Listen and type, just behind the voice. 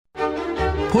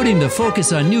putting the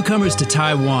focus on newcomers to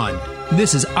Taiwan.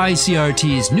 This is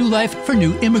ICRT's New Life for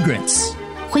New Immigrants.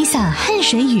 挥洒汗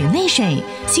水与泪水，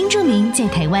新住民在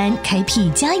台湾开辟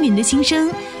家园的心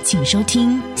声，请收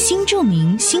听新住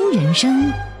民新人生。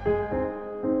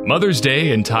Mother's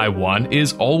Day in Taiwan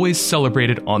is always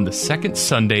celebrated on the second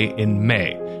Sunday in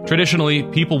May. Traditionally,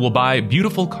 people will buy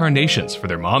beautiful carnations for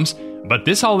their moms, but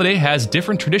this holiday has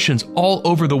different traditions all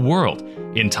over the world.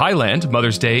 In Thailand,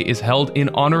 Mother's Day is held in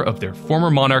honor of their former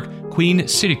monarch, Queen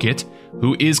Sirikit,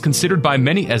 who is considered by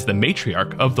many as the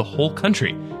matriarch of the whole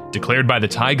country. Declared by the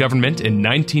Thai government in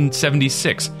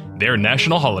 1976, their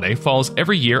national holiday falls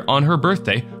every year on her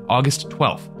birthday, August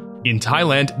 12th. In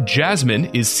Thailand, jasmine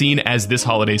is seen as this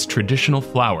holiday's traditional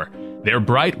flower. Their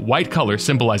bright white color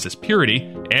symbolizes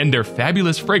purity, and their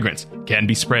fabulous fragrance can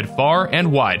be spread far and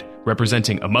wide,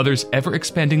 representing a mother's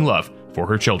ever-expanding love for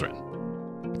her children.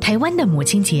 台湾的母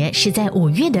亲节是在5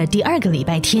月的第2个礼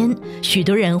拜天，许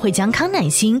多人会将康乃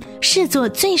馨视作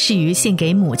最适于献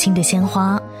给母亲的鲜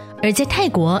花。而在泰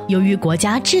国，由于国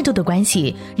家制度的关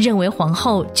系，认为皇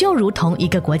后就如同一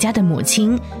个国家的母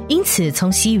亲，因此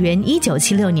从西元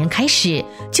1976年开始，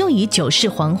就以九世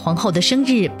皇皇后的生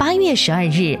日8月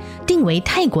12日定为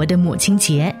泰国的母亲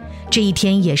节。这一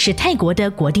天也是泰国的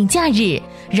国定假日，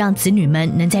让子女们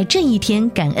能在这一天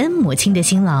感恩母亲的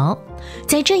辛劳。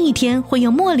在这一天会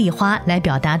用茉莉花来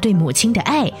表达对母亲的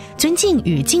爱，尊敬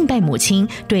与敬拜母亲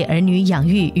对儿女养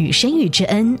育与生育之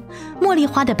恩。茉莉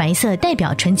花的白色代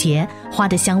表纯洁，花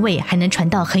的香味还能传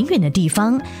到很远的地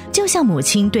方，就像母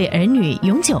亲对儿女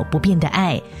永久不变的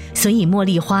爱，所以茉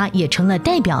莉花也成了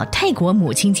代表泰国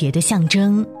母亲节的象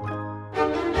征。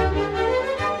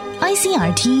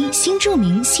ICRT 新住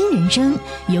民新人生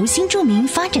由新住民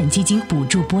发展基金补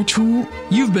助播出。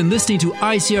 You've been listening to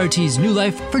ICRT's New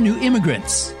Life for New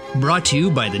Immigrants, brought to you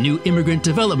by the New Immigrant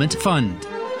Development Fund.